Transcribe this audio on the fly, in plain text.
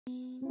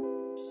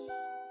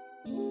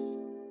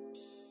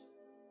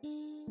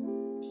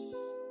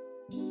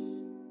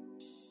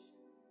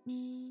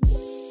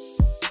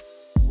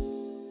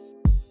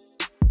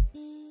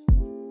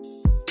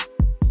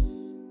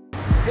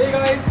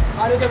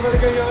Aditya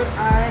Varga here,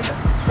 and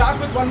back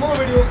with one more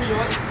video for you.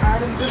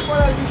 And in this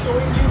one I'll be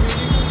showing you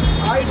videos which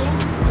I do,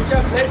 which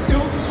have led to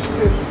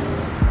this.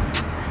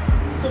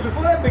 So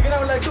before I begin, I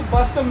would like to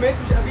bust a myth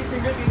which every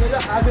single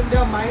teenager has in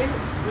their mind,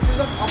 which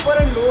is of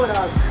upper and lower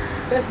abs.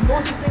 There's no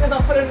such thing as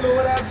upper and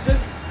lower abs,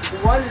 just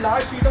one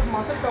large sheet of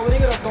muscle covering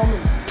your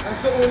abdomen.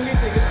 That's the only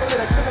thing. It's called the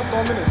rectus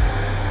abdominis.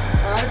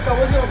 And it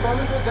covers your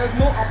abdomen, so there's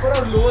no upper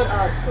or lower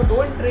abs. So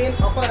don't train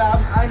upper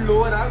abs and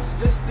lower abs.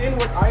 Just train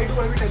what I do,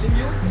 I'll be telling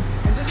you.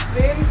 And just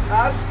train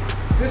abs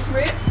this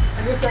way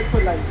and you're set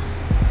for life.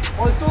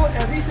 Also,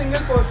 every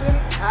single person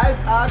has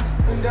abs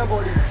in their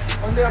body,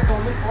 on their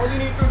abdomen. All you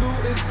need to do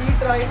is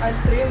eat right and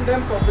train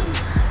them properly.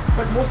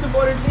 But most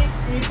importantly,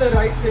 eat the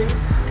right things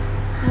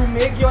to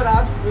make your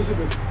abs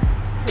visible.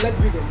 So let's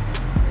begin.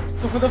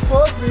 So for the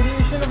first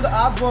variation of the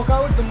ab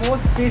workout, the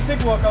most basic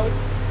workout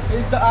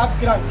is the ab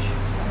crunch.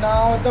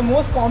 Now the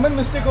most common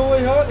mistake over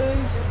here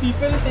is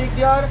people take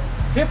their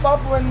hip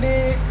up when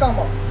they come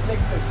up, like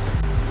this.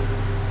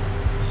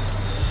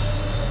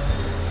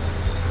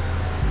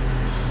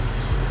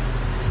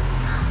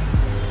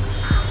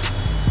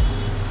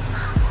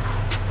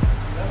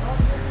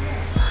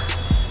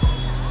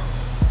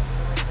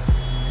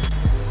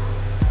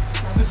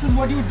 Now this is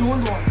what you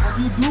don't want. What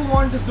you do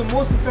want is the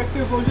most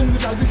effective version,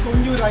 which I'll be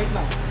showing you right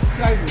now.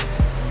 Try this.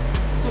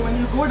 So when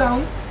you go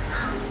down,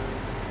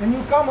 when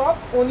you come up,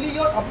 only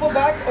your upper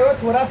back or your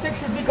thoracic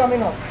should be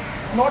coming up,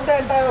 not the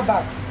entire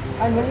back.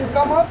 And when you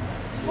come up,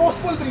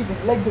 forceful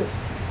breathing, like this.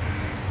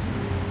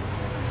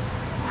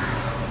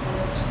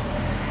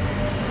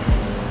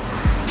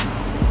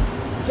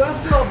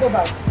 Just your upper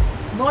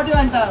back, not your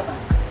entire back.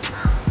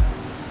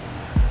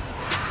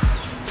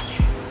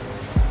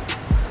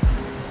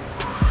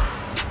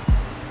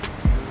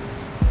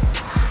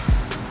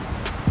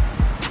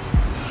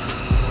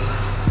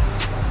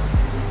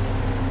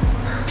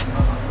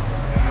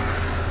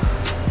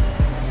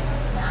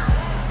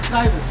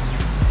 Try this.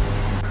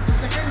 The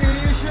second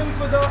variation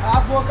for the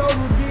ab workout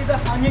would be the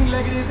hanging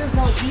leg raises.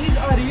 Now these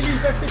are really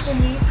effective for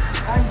me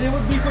and they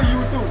would be for you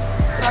too.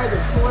 Try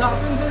this. So what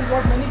happens is,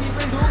 what many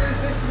people do is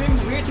they swing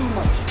way too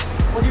much.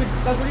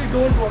 That's what you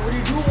don't want. What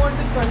you do want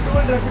is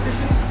controlled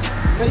repetitions,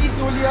 very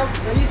slowly up,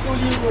 very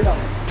slowly you go down.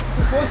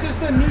 So first is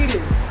the knee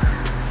raise.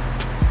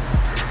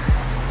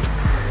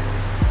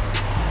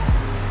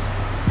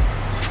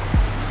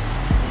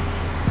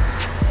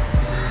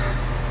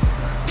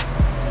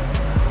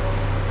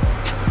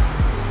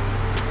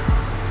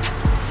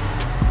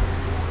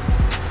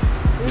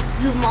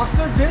 If you've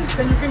mastered this,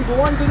 then you can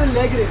go on to the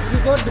leg raise. If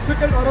you've got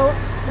difficult or a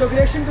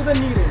progression to the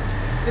knee raise.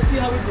 Let's see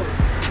how it goes.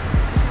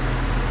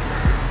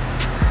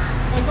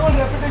 Control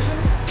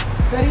repetitions,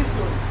 very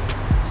slowly.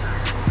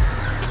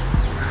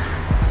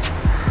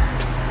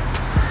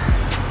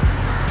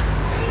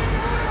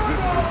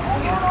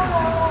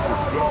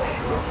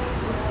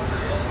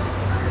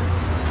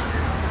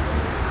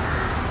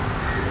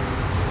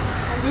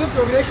 And there's a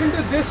progression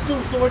to this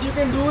too. So what you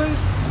can do is,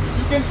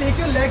 you can take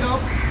your leg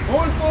up,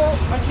 hold for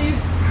at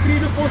least 3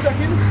 to 4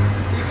 seconds,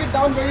 take it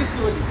down very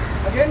slowly.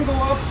 Again go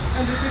up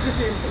and repeat the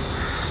same thing.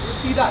 You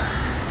see that.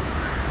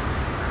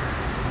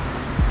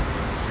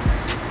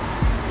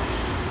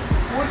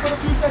 Hold for a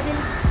few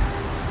seconds,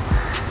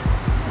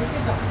 take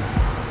it down.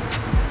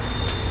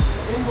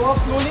 Again go up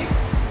slowly,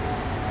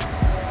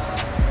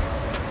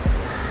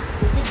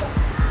 take it down.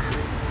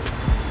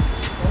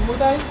 One more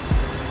time,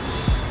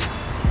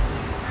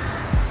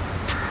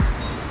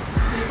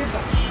 take it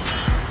down.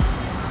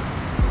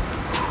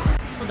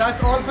 So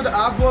that's all for the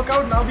ab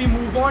workout. Now we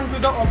move on to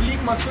the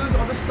oblique muscles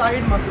or the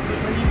side muscles,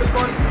 which many people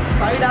call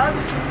side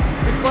abs.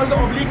 It's called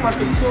the oblique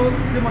muscle. So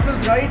the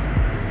muscles right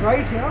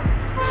here.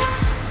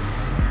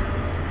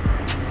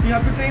 You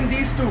have to train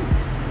these two.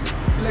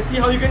 So let's see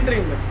how you can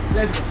train them.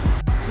 Let's go.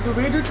 So the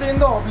way to train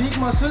the oblique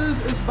muscles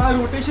is by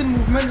rotation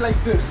movement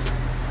like this.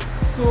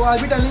 So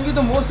I'll be telling you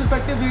the most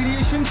effective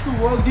variations to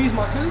work these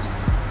muscles.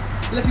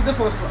 Let's see the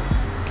first one.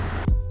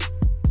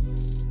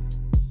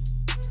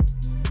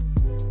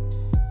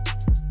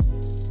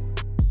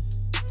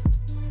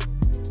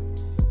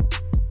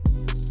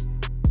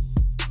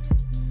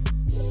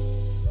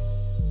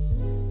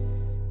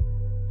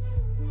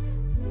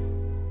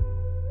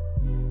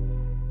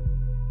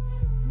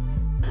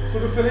 So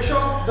to finish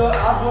off the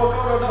ab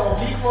workout or the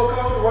oblique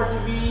workout, what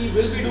we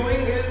will be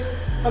doing is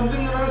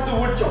something known as the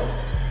wood chop.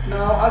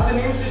 Now as the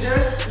name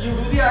suggests, you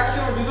do the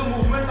action or do the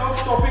movement of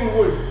chopping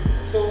wood.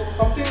 So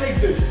something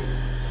like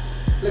this.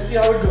 Let's see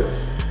how it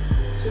goes.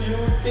 So you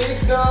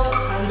take the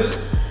handle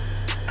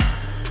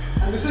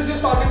and this is your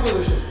starting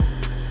position.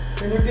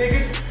 Then you take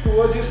it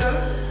towards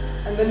yourself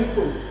and then you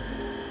pull.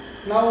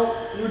 Now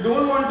you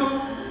don't want to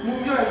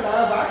move your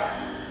entire back,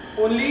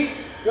 only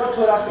your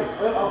thoracic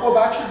or your upper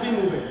back should be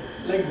moving.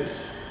 Like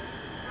this.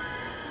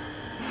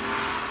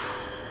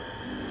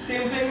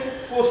 Same thing,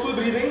 forceful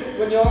breathing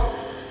when you're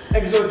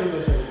exerting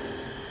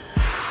yourself.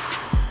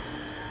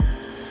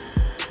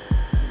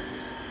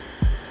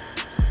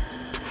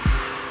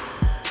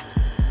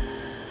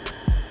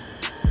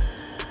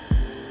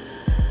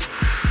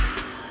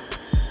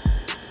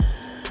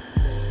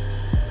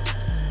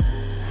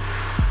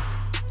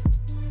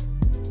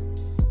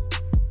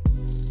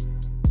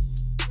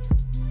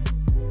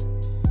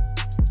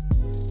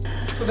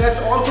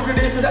 that's all for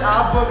today for the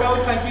ab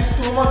workout. Thank you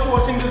so much for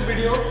watching this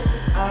video,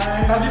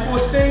 and I'll be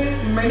posting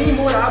many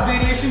more ab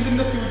variations in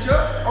the future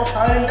of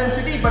higher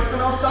intensity, but for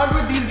now start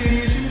with these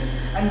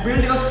variations and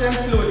build your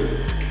strength slowly.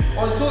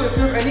 Also, if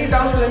you have any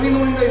doubts, let me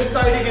know in the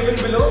Insta ID given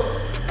below,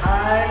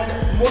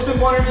 and most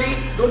importantly,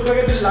 don't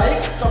forget to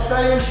like,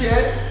 subscribe and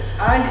share,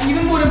 and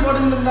even more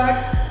important than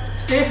that,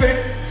 stay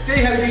fit,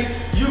 stay healthy,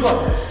 you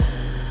got this.